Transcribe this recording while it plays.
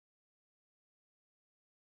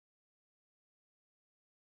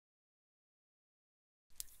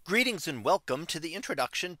Greetings and welcome to the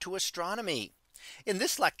introduction to astronomy. In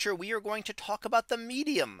this lecture, we are going to talk about the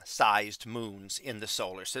medium sized moons in the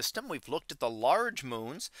solar system. We've looked at the large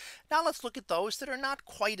moons. Now let's look at those that are not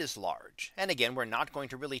quite as large. And again, we're not going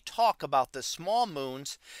to really talk about the small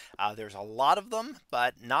moons. There's a lot of them,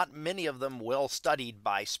 but not many of them well studied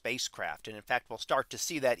by spacecraft. And in fact, we'll start to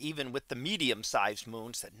see that even with the medium sized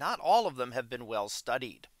moons, that not all of them have been well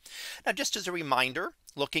studied. Now, just as a reminder,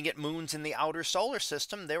 looking at moons in the outer solar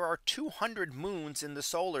system, there are 200 moons in the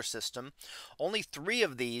solar system. Only 3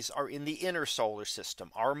 of these are in the inner solar system,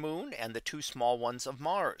 our moon and the 2 small ones of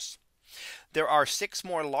Mars. There are 6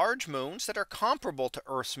 more large moons that are comparable to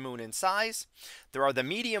Earth's moon in size. There are the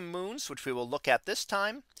medium moons, which we will look at this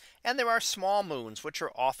time. And there are small moons, which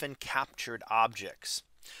are often captured objects.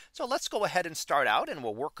 So let's go ahead and start out, and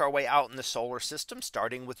we'll work our way out in the solar system,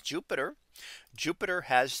 starting with Jupiter. Jupiter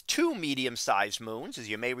has 2 medium sized moons. As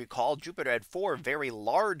you may recall, Jupiter had 4 very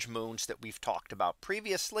large moons that we've talked about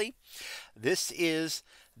previously. These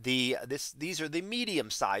are the medium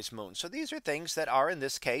sized moons. So these are things that are, in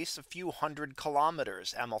this case, a few hundred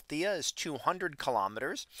kilometers. Amalthea is 200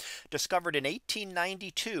 kilometers, discovered in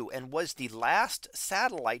 1892, and was the last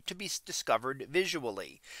satellite to be discovered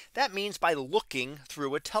visually. That means by looking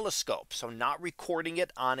through a telescope. So not recording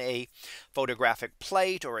it on a photographic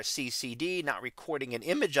plate or a CCD, not recording an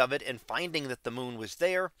image of it and finding that the moon was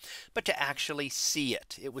there, but to actually see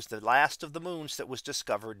it. It was the last of the moons that was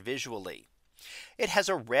discovered visually. It has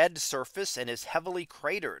a red surface and is heavily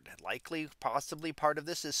cratered. Likely, possibly part of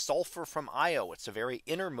this is sulfur from Io. It's a very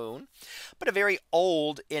inner moon, but a very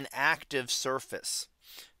old inactive surface.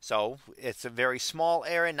 So it's a very small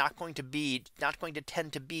area, not going to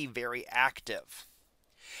tend to be very active.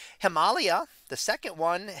 Himalaya, the second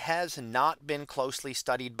one, has not been closely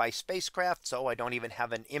studied by spacecraft, so I don't even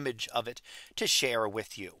have an image of it to share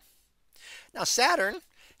with you. Now, Saturn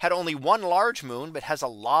had only 1 large moon, but has a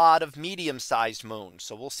lot of medium sized moons.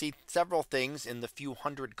 So we'll see several things in the few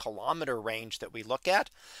hundred kilometer range that we look at.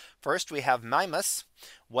 First, we have Mimas,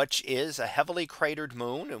 which is a heavily cratered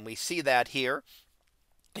moon, and we see that here,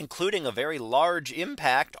 including a very large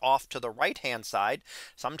impact off to the right hand side,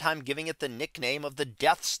 sometime giving it the nickname of the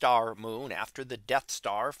Death Star moon, after the Death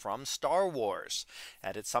Star from Star Wars.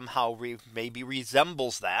 And it somehow maybe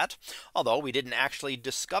resembles that, although we didn't actually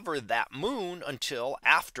discover that moon until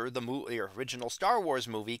after the original Star Wars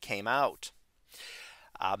movie came out.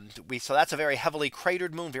 So that's a very heavily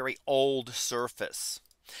cratered moon, very old surface.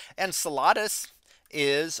 Enceladus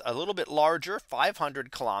is a little bit larger,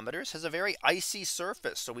 500 kilometers, has a very icy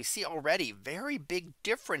surface. So we see already very big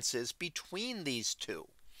differences between these two.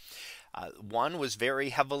 One was very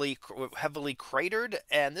heavily cratered,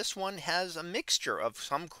 and this one has a mixture of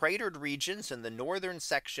some cratered regions in the northern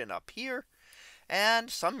section up here, and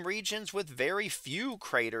some regions with very few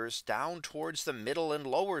craters down towards the middle and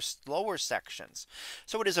lower sections.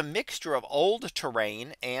 So it is a mixture of old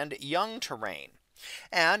terrain and young terrain.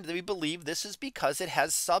 And we believe this is because it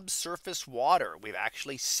has subsurface water. We've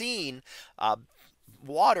actually seen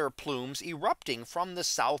water plumes erupting from the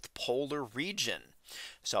south polar region.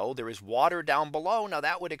 So there is water down below. Now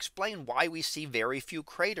that would explain why we see very few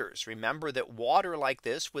craters. Remember that water like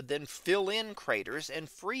this would then fill in craters and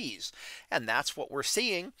freeze. And that's what we're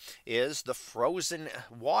seeing, is the frozen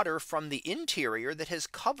water from the interior that has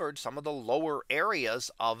covered some of the lower areas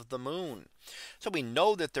of the moon. So we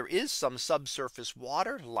know that there is some subsurface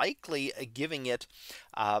water, likely giving it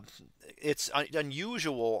its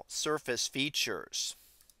unusual surface features.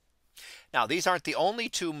 Now, these aren't the only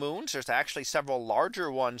 2 moons. There's actually several larger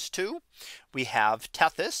ones too. We have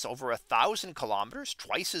Tethys, over 1,000 kilometers,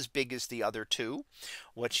 twice as big as the other 2,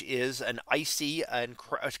 which is an icy and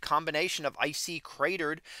a combination of icy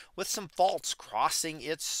cratered with some faults crossing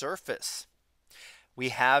its surface. We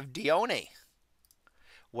have Dione,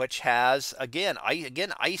 which has again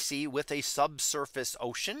icy with a subsurface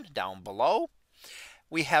ocean down below.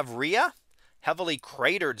 We have Rhea, heavily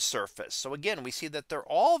cratered surface. So again, we see that they're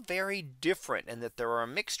all very different, and that there are a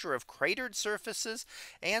mixture of cratered surfaces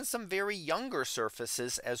and some very younger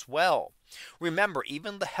surfaces as well. Remember,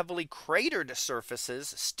 even the heavily cratered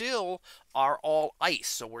surfaces still are all ice.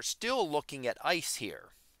 So we're still looking at ice here.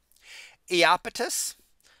 Iapetus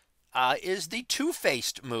is the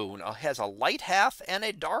 2-faced moon. Has a light half and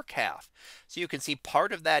a dark half. So you can see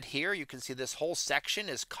part of that here. You can see this whole section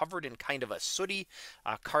is covered in kind of a sooty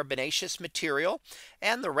carbonaceous material,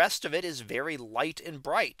 and the rest of it is very light and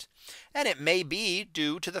bright. And it may be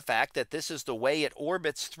due to the fact that this is the way it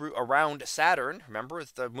orbits around Saturn. Remember,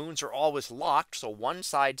 the moons are always locked, so one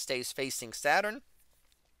side stays facing Saturn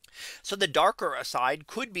So the darker side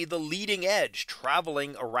could be the leading edge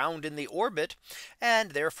traveling around in the orbit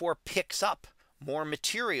and therefore picks up more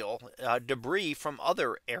material debris from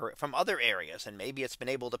other areas, and maybe it's been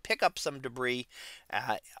able to pick up some debris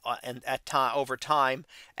and over time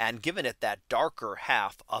and given it that darker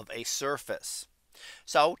half of a surface.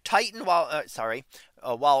 So Titan, while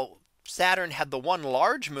Saturn had the one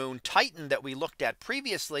large moon, Titan, that we looked at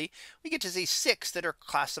previously, we get to see 6 that are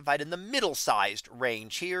classified in the middle sized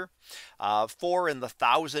range here. 4 in the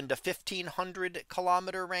 1,000 to 1,500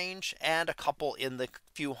 kilometer range, and a couple in the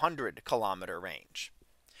few hundred kilometer range.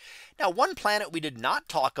 Now, one planet we did not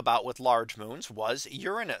talk about with large moons was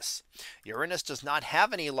Uranus. Uranus does not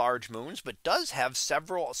have any large moons, but does have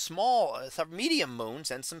several medium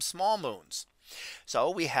moons and some small moons. So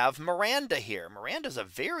we have Miranda here. Miranda is a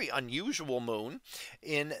very unusual moon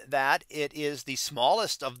in that it is the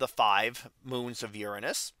smallest of the 5 moons of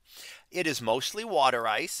Uranus. It is mostly water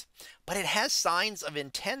ice, but it has signs of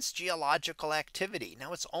intense geological activity.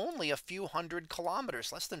 Now, it's only a few hundred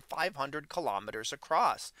kilometers, less than 500 kilometers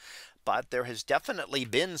across. But there has definitely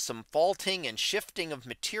been some faulting and shifting of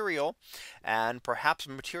material, and perhaps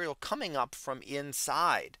material coming up from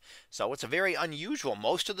inside. So it's a very unusual.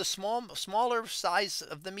 Most of the smaller size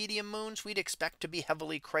of the medium moons we'd expect to be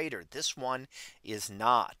heavily cratered. This one is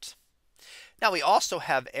not. Now we also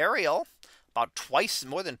have Ariel, about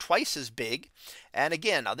more than twice as big. And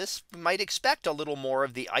again, now this might expect a little more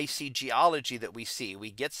of the icy geology that we see.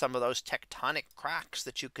 We get some of those tectonic cracks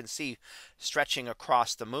that you can see stretching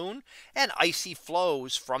across the moon, and icy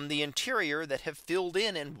flows from the interior that have filled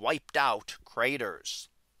in and wiped out craters.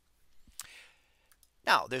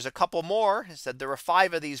 Now there's a couple more. I said there are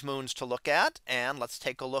 5 of these moons to look at, and let's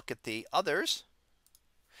take a look at the others.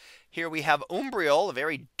 Here we have Umbriel, a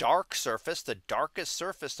very dark surface, the darkest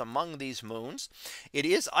surface among these moons. It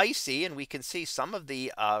is icy, and we can see some of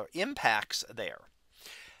the impacts there.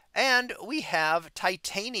 And we have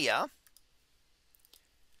Titania.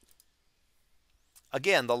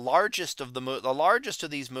 Again, the largest of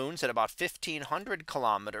these moons at about 1,500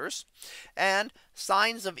 kilometers, and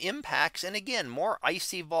signs of impacts, and again, more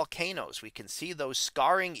icy volcanoes. We can see those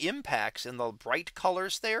scarring impacts in the bright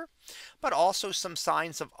colors there, but also some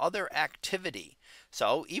signs of other activity.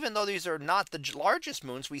 So even though these are not the largest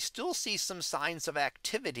moons, we still see some signs of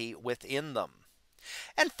activity within them.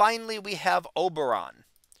 And finally, we have Oberon.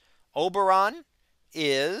 Oberon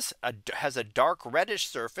has a dark reddish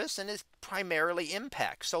surface and is primarily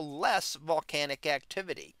impact, so less volcanic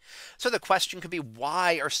activity. So the question could be,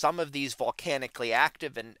 why are some of these volcanically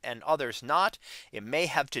active and others not? It may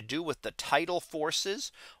have to do with the tidal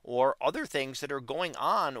forces or other things that are going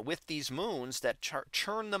on with these moons that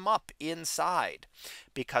churn them up inside,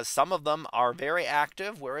 because some of them are very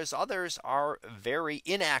active, whereas others are very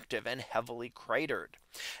inactive and heavily cratered.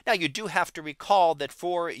 Now you do have to recall that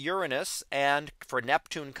for Uranus and for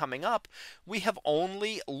Neptune coming up, we have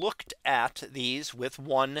only looked at these with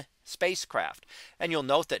one spacecraft. And you'll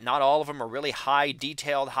note that not all of them are really high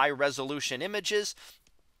detailed, high resolution images.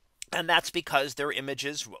 And that's because they're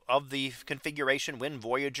images of the configuration when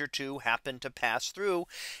Voyager 2 happened to pass through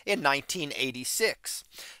in 1986.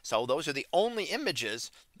 So those are the only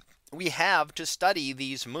images we have to study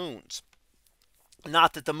these moons.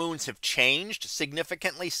 Not that the moons have changed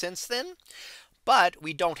significantly since then, but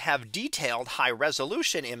we don't have detailed high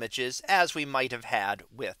resolution images as we might have had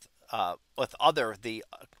with the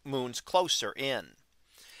moons closer in.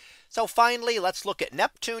 So finally, let's look at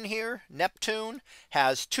Neptune here. Neptune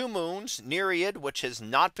has 2 moons, Nereid, which has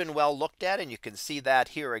not been well looked at, and you can see that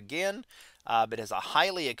here again. It has a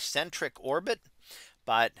highly eccentric orbit,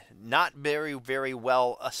 but not very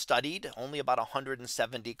well studied, only about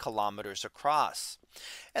 170 kilometers across.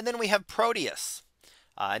 And then we have Proteus.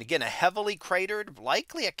 And again, a heavily cratered,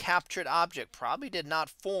 likely a captured object, probably did not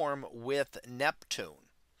form with Neptune.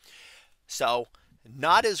 So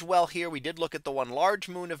not as well here. We did look at the one large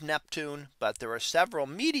moon of Neptune, but there are several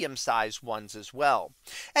medium-sized ones as well.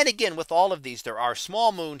 And again, with all of these, there are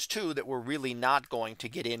small moons too that we're really not going to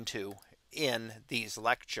get into in these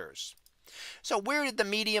lectures. So where did the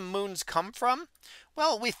medium moons come from?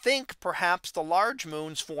 Well, we think perhaps the large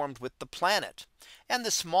moons formed with the planet, and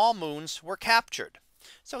the small moons were captured.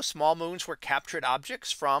 So small moons were captured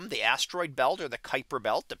objects from the asteroid belt or the Kuiper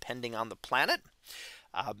belt, depending on the planet.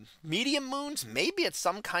 Medium moons, maybe it's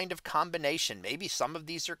some kind of combination. Maybe some of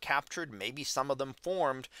these are captured, maybe some of them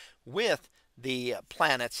formed with the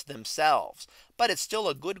planets themselves. But it's still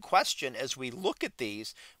a good question. As we look at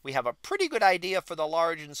these, we have a pretty good idea for the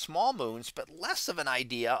large and small moons, but less of an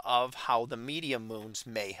idea of how the medium moons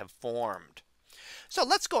may have formed. So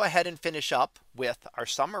let's go ahead and finish up with our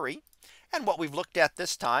summary. And what we've looked at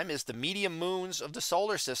this time is the medium moons of the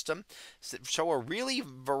solar system show a really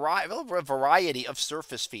variety of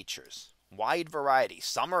surface features. Wide variety.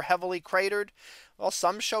 Some are heavily cratered, while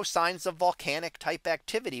some show signs of volcanic type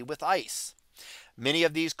activity with ice. Many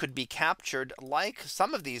of these could be captured like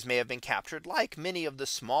some of these may have been captured like many of the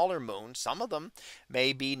smaller moons. Some of them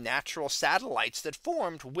may be natural satellites that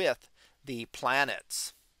formed with the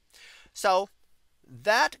planets. So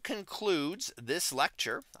that concludes this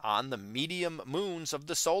lecture on the medium moons of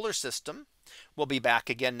the solar system. We'll be back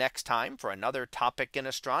again next time for another topic in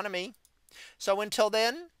astronomy. So until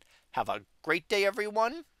then, have a great day,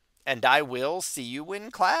 everyone, and I will see you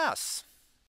in class.